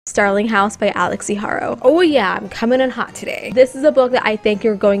Starling House by Alexi Haro. Oh yeah, I'm coming in hot today. This is a book that I think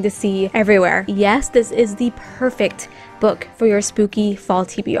you're going to see everywhere. Yes, this is the perfect book for your spooky fall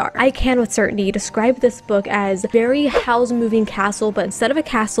TBR. I can with certainty describe this book as very house moving castle, but instead of a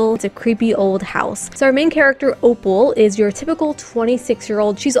castle, it's a creepy old house. So our main character, Opal, is your typical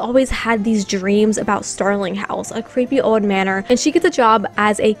 26-year-old. She's always had these dreams about Starling House, a creepy old manor, and she gets a job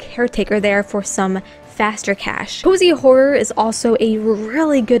as a caretaker there for some faster cash. Cozy horror is also a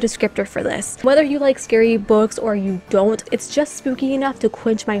really good descriptor for this. Whether you like scary books or you don't, it's just spooky enough to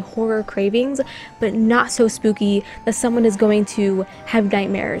quench my horror cravings, but not so spooky that someone is going to have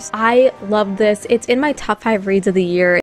nightmares. I love this. It's in my top 5 reads of the year.